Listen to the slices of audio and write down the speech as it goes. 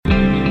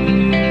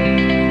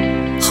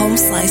Home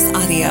Slice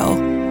Audio.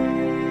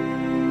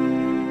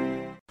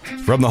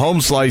 From the Home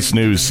Slice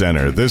News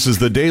Center, this is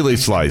the Daily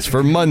Slice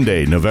for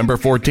Monday, November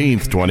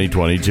 14th,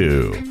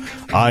 2022.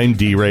 I'm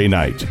D. Ray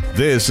Knight.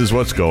 This is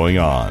what's going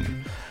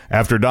on.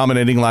 After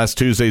dominating last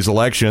Tuesday's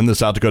election, the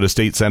South Dakota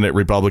State Senate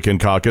Republican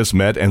caucus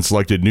met and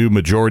selected new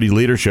majority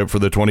leadership for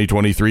the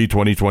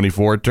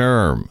 2023-2024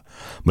 term.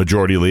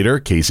 Majority Leader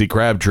Casey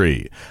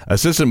Crabtree.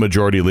 Assistant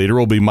Majority Leader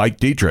will be Mike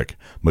Dietrich.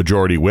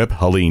 Majority Whip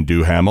Helene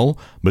Duhamel.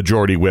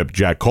 Majority Whip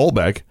Jack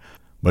Kolbeck.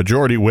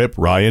 Majority Whip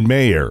Ryan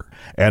Mayer.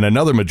 And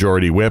another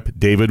Majority Whip,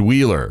 David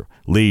Wheeler.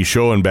 Lee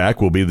Schoenbach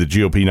will be the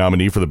GOP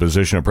nominee for the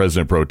position of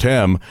President Pro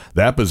Tem.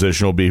 That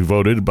position will be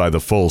voted by the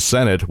full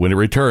Senate when it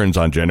returns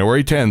on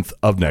January 10th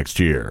of next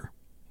year.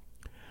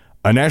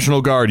 A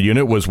National Guard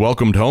unit was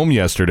welcomed home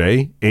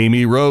yesterday.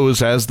 Amy Rose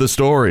has the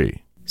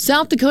story.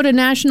 South Dakota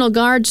National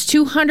Guard's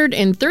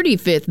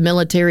 235th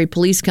Military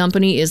Police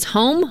Company is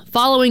home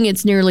following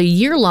its nearly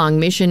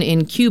year-long mission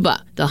in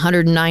Cuba. The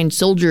 109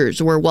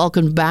 soldiers were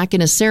welcomed back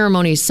in a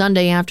ceremony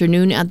Sunday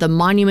afternoon at the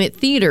Monument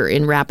Theater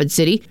in Rapid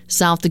City.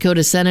 South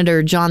Dakota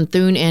Senator John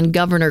Thune and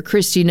Governor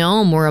Kristi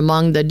Noem were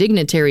among the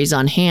dignitaries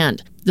on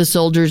hand. The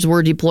soldiers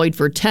were deployed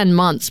for 10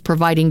 months,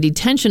 providing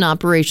detention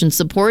operation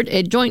support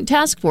at Joint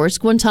Task Force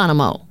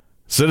Guantanamo.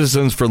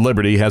 Citizens for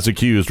Liberty has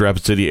accused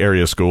Rapid City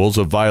area schools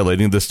of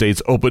violating the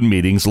state's open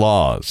meetings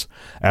laws.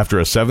 After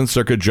a 7th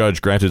Circuit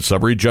judge granted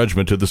summary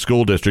judgment to the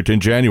school district in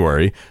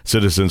January,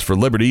 Citizens for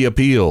Liberty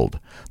appealed.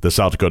 The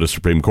South Dakota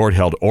Supreme Court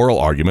held oral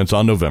arguments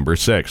on November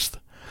 6th.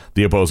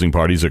 The opposing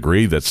parties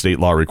agree that state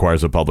law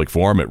requires a public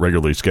forum at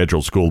regularly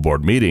scheduled school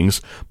board meetings,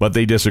 but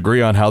they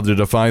disagree on how to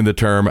define the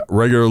term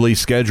regularly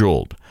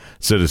scheduled.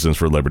 Citizens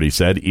for Liberty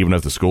said even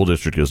if the school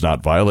district is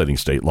not violating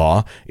state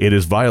law, it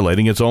is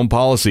violating its own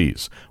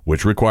policies,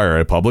 which require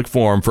a public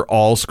forum for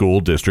all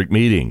school district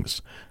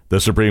meetings. The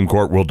Supreme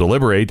Court will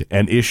deliberate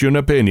and issue an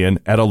opinion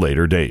at a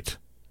later date.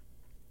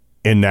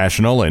 In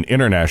national and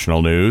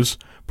international news,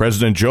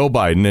 President Joe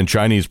Biden and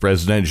Chinese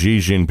President Xi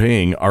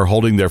Jinping are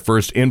holding their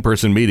first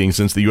in-person meeting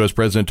since the U.S.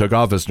 president took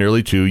office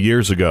nearly 2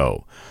 years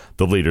ago.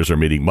 The leaders are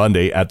meeting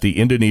Monday at the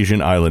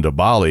Indonesian island of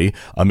Bali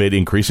amid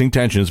increasing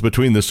tensions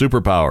between the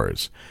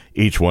superpowers.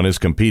 Each one is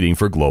competing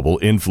for global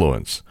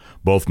influence.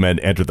 Both men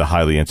entered the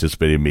highly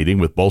anticipated meeting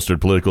with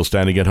bolstered political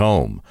standing at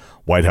home.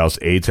 White House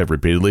aides have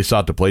repeatedly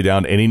sought to play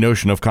down any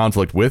notion of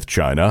conflict with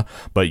China,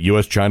 but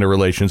U.S.-China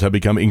relations have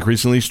become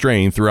increasingly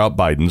strained throughout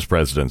Biden's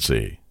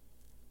presidency.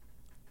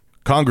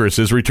 Congress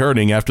is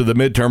returning after the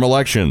midterm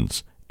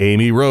elections.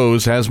 Amy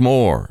Rose has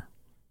more.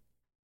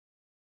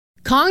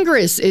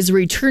 Congress is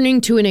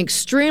returning to an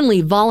extremely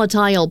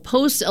volatile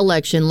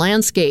post-election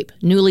landscape.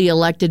 Newly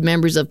elected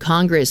members of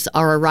Congress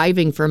are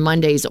arriving for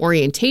Monday's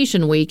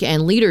orientation week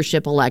and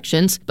leadership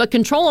elections, but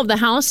control of the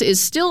House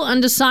is still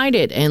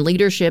undecided and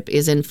leadership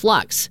is in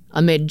flux.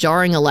 Amid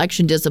jarring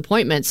election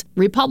disappointments,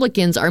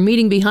 Republicans are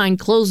meeting behind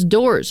closed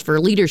doors for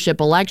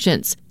leadership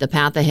elections. The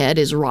path ahead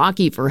is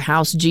rocky for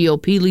House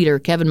GOP leader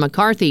Kevin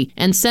McCarthy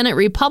and Senate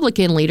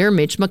Republican leader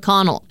Mitch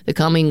McConnell. The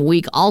coming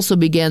week also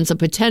begins a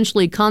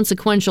potentially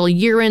consequential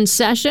year-end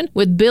session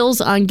with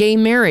bills on gay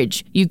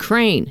marriage,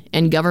 Ukraine,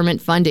 and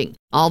government funding.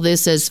 All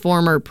this as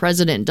former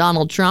President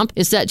Donald Trump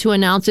is set to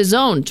announce his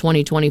own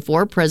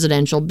 2024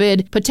 presidential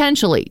bid,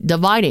 potentially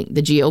dividing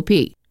the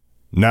GOP.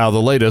 Now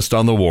the latest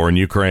on the war in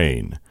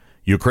Ukraine.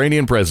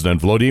 Ukrainian President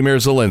Volodymyr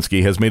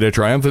Zelensky has made a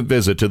triumphant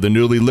visit to the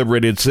newly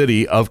liberated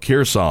city of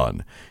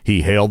Kherson.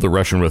 He hailed the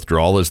Russian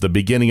withdrawal as the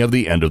beginning of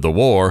the end of the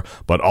war,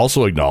 but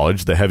also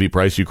acknowledged the heavy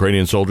price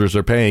Ukrainian soldiers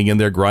are paying in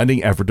their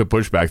grinding effort to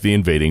push back the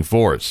invading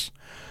force.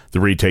 The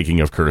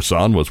retaking of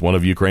Kherson was one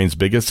of Ukraine's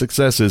biggest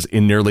successes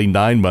in nearly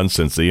 9 months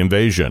since the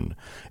invasion.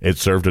 It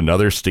served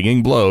another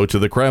stinging blow to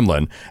the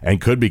Kremlin and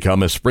could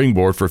become a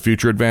springboard for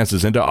future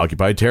advances into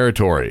occupied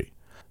territory.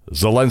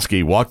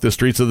 Zelensky walked the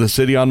streets of the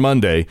city on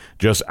Monday,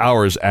 just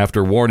hours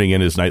after warning in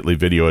his nightly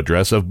video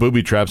address of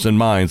booby traps and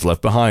mines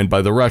left behind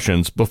by the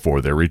Russians before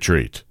their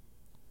retreat.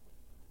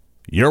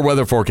 Your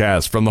weather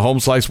forecast from the Home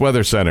Slice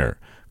Weather Center.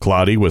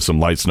 Cloudy with some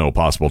light snow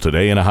possible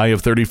today and a high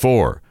of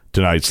 34.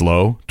 Tonight's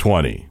low,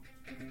 20.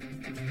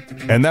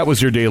 And that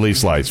was your Daily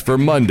Slice for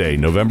Monday,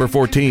 November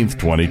 14th,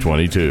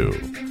 2022.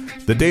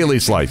 The Daily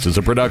Slice is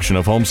a production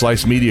of Home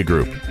Slice Media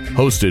Group,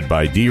 hosted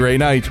by D. Ray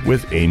Knight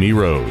with Amy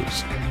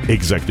Rose.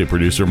 Executive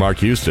producer Mark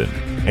Houston.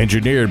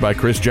 Engineered by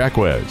Chris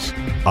Jacquez.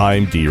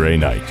 I'm D. Ray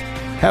Knight.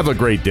 Have a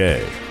great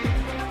day.